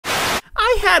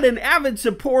I had an avid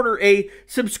supporter, a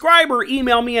subscriber,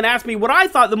 email me and ask me what I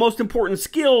thought the most important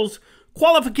skills,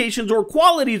 qualifications, or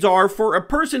qualities are for a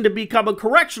person to become a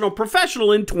correctional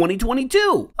professional in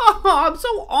 2022. Oh, I'm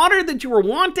so honored that you were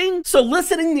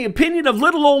soliciting the opinion of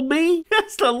little old me.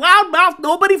 That's the loudmouth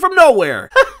nobody from nowhere.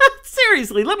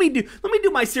 Seriously, let me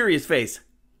do my serious face.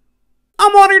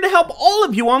 I'm honored to help all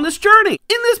of you on this journey,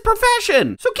 in this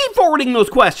profession. So keep forwarding those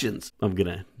questions. I'm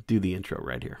gonna do the intro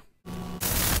right here.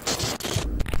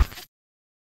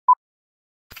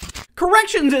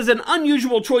 Corrections is an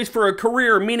unusual choice for a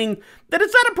career, meaning that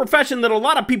it's not a profession that a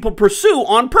lot of people pursue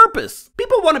on purpose.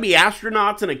 People want to be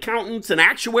astronauts and accountants and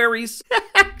actuaries.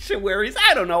 Actuaries?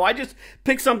 I don't know. I just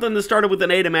picked something that started with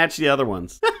an A to match the other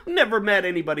ones. Never met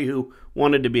anybody who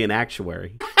wanted to be an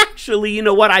actuary. Actually, you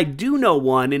know what? I do know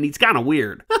one, and he's kind of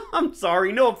weird. I'm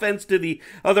sorry. No offense to the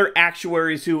other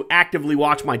actuaries who actively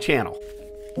watch my channel.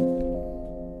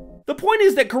 The point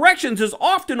is that corrections is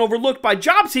often overlooked by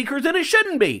job seekers, and it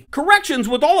shouldn't be. Corrections,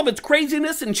 with all of its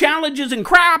craziness and challenges and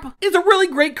crap, is a really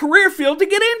great career field to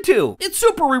get into. It's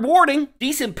super rewarding,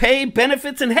 decent pay,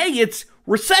 benefits, and hey, it's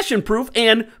recession-proof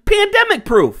and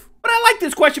pandemic-proof. But I like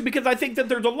this question because I think that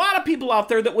there's a lot of people out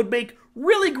there that would make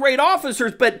really great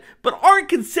officers, but aren't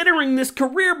considering this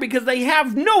career because they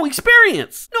have no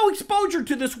experience, no exposure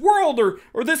to this world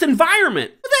or this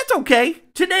environment. But that's okay.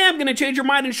 Today I'm going to change your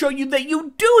mind and show you that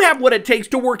you do have what it takes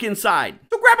to work inside.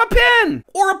 So grab a pen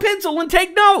or a pencil and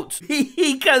take notes,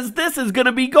 because this is going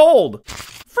to be gold.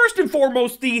 First and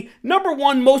foremost, the number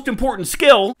one most important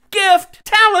skill, gift,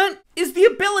 talent, is the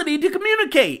ability to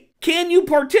communicate. Can you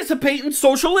participate in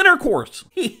social intercourse?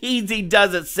 Easy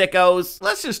does it, sickos.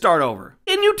 Let's just start over.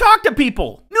 Can you talk to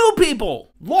people? New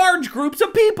people? Large groups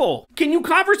of people? Can you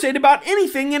conversate about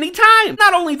anything, anytime?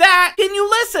 Not only that, can you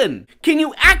listen? Can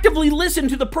you actively listen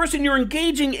to the person you're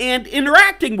engaging and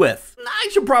interacting with? I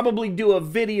should probably do a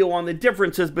video on the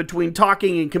differences between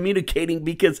talking and communicating,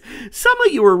 because some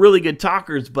of you are really good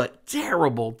talkers, but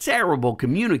terrible, terrible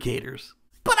communicators.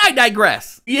 But I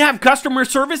digress. You have customer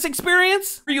service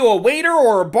experience? Are you a waiter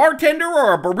or a bartender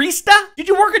or a barista? Did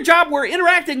you work a job where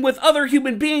interacting with other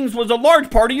human beings was a large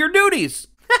part of your duties?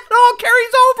 That all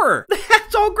carries over.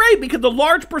 That's all great because a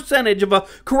large percentage of a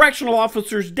correctional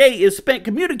officer's day is spent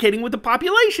communicating with the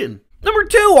population. Number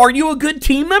two, are you a good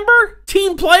team member?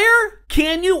 Team player?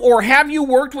 Can you or have you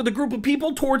worked with a group of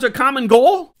people towards a common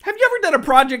goal? Have you ever done a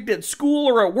project at school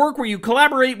or at work where you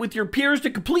collaborate with your peers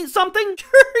to complete something?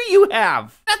 Sure you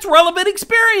have. That's relevant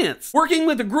experience. Working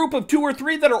with a group of 2 or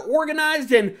 3 that are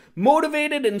organized and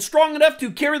motivated and strong enough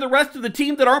to carry the rest of the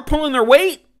team that aren't pulling their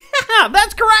weight? Yeah,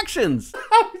 that's corrections.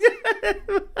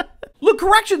 Look,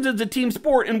 corrections is a team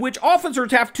sport in which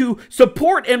officers have to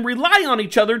support and rely on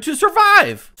each other to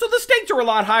survive. So the stakes are a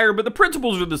lot higher, but the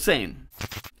principles are the same.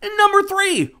 And number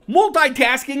 3,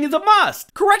 multitasking is a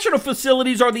must. Correctional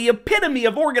facilities are the epitome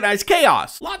of organized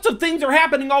chaos. Lots of things are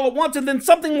happening all at once, and then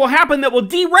something will happen that will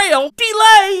derail,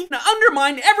 delay, and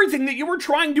undermine everything that you were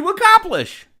trying to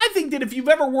accomplish. I think that if you've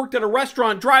ever worked at a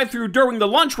restaurant drive-thru during the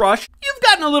lunch rush, you've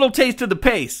gotten a little taste of the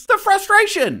pace, the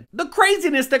frustration, the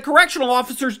craziness that correctional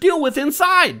officers deal with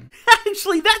inside.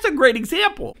 Actually, that's a great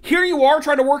example. Here you are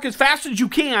trying to work as fast as you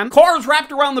can, cars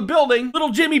wrapped around the building,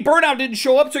 little Jimmy Burnout didn't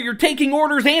show up, so you're taking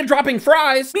orders and dropping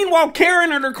fries. Meanwhile,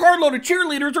 Karen and her carload of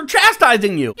cheerleaders are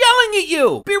chastising you, yelling at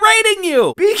you, berating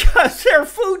you, because their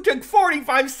food took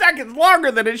 45 seconds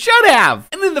longer than it should have.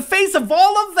 And in the face of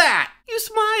all of that, you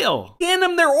smile, hand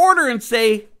them their order and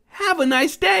say, "Have a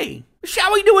nice day."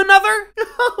 Shall we do another?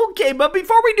 Okay, but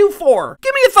before we do 4,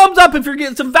 give me a thumbs up if you're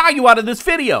getting some value out of this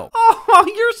video. Oh,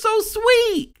 you're so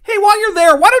sweet. Hey, while you're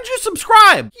there, why don't you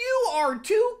subscribe? You are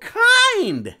too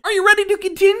kind. Are you ready to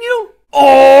continue?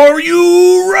 Are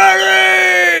you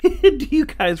ready? Do you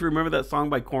guys remember that song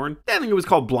by Korn? I think it was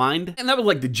called Blind. And that was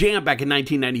like the jam back in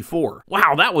 1994.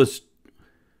 Wow, that was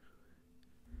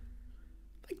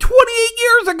 28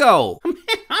 years ago. Man,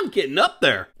 I'm getting up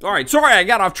there. All right, sorry I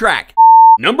got off track.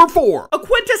 Number 4, a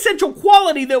quintessential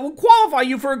quality that will qualify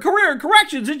you for a career in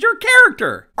corrections is your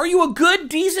character. Are you a good,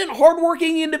 decent,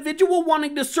 hardworking individual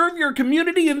wanting to serve your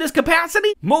community in this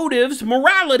capacity? Motives,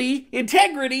 morality,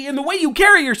 integrity, and the way you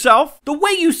carry yourself, the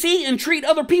way you see and treat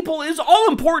other people is all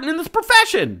important in this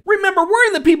profession. Remember, we're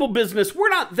in the people business. We're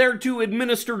not there to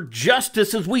administer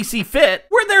justice as we see fit.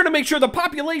 We're there to make sure the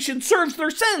population serves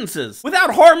their sentences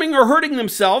without harming or hurting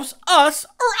themselves, us,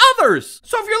 or others.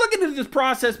 So if you're looking at this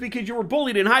process because you were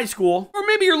bullied in high school, or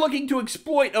maybe you're looking to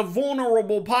exploit a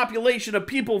vulnerable population of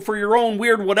people for your own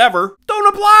weird whatever,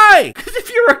 don't apply! Because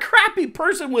if you're a crappy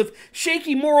person with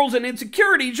shaky morals and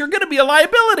insecurities, you're gonna be a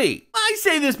liability. I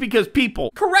say this because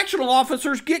correctional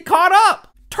officers get caught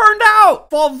up. turned out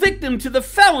fall victim to the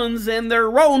felons and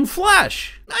their own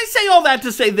flesh. I say all that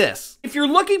to say this. If you're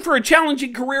looking for a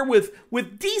challenging career with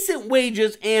decent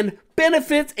wages and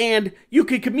benefits and you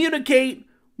can communicate,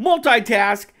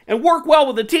 multitask, and work well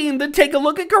with a team, then take a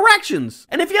look at corrections.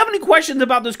 And if you have any questions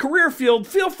about this career field,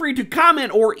 feel free to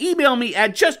comment or email me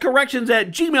at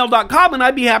justcorrections@gmail.com and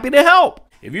I'd be happy to help.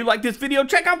 If you like this video,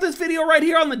 check out this video right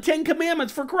here on the 10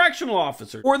 Commandments for Correctional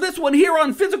Officers. Or this one here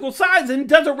on physical size, and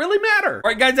does it really matter? All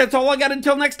right, guys, that's all I got.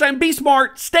 Until next time, be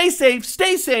smart, stay safe,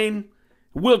 stay sane.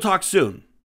 We'll talk soon.